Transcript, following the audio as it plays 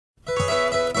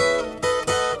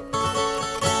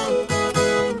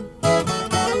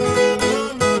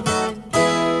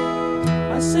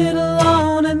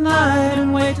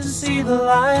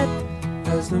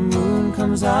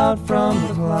comes out from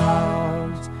the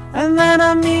clouds. And then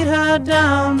I meet her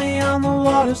down beyond the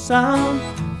water sound,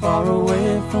 far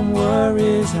away from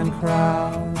worries and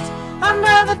crowds.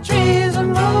 Under the trees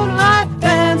and moonlight,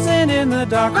 dancing in the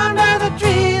dark. Under the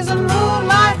trees and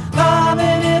moonlight,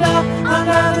 loving it up.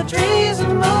 Under the trees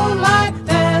and moonlight,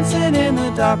 dancing in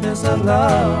the darkness of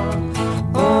love.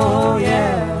 Oh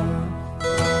yeah.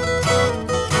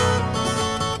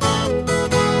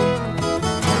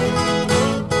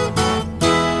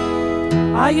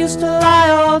 I used to lie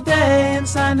all day in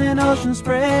sand and ocean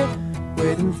spray,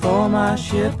 waiting for my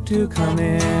ship to come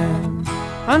in,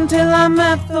 until I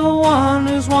met the one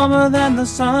who's warmer than the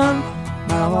sun.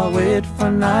 Now I wait for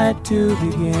night to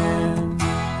begin.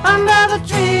 Under the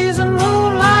trees and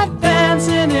moonlight,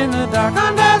 dancing in the dark.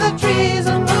 Under the trees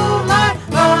and moonlight,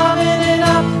 loving it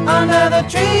up. Under the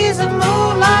trees and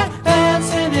moonlight,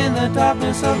 dancing in the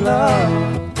darkness of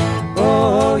love.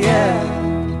 Oh yeah.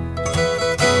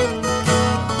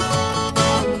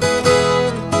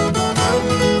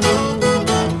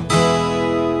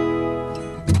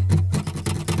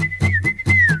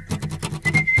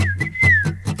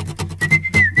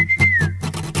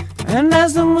 And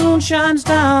as the moon shines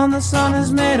down, the sun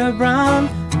is made of brown,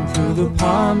 and through the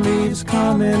palm leaves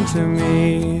come into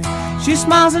me. She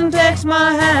smiles and takes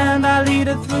my hand, I lead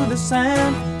her through the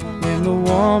sand. In the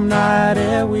warm night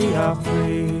air we are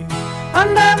free.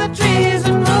 Under the trees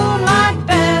and moonlight,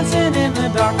 dancing in the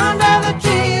dark. Under the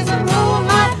trees and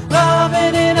moonlight,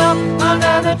 loving it up.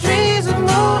 Under the trees and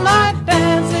moonlight,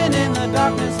 dancing in the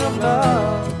darkness of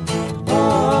love.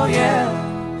 Oh yeah.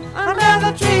 Under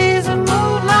the trees and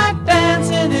moonlight,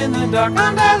 dancing in the dark.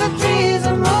 Under the trees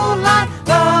and moonlight,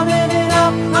 loving it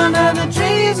up. Under the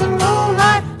trees and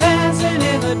moonlight, dancing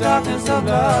in the darkness of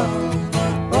love.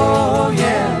 Oh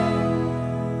yeah.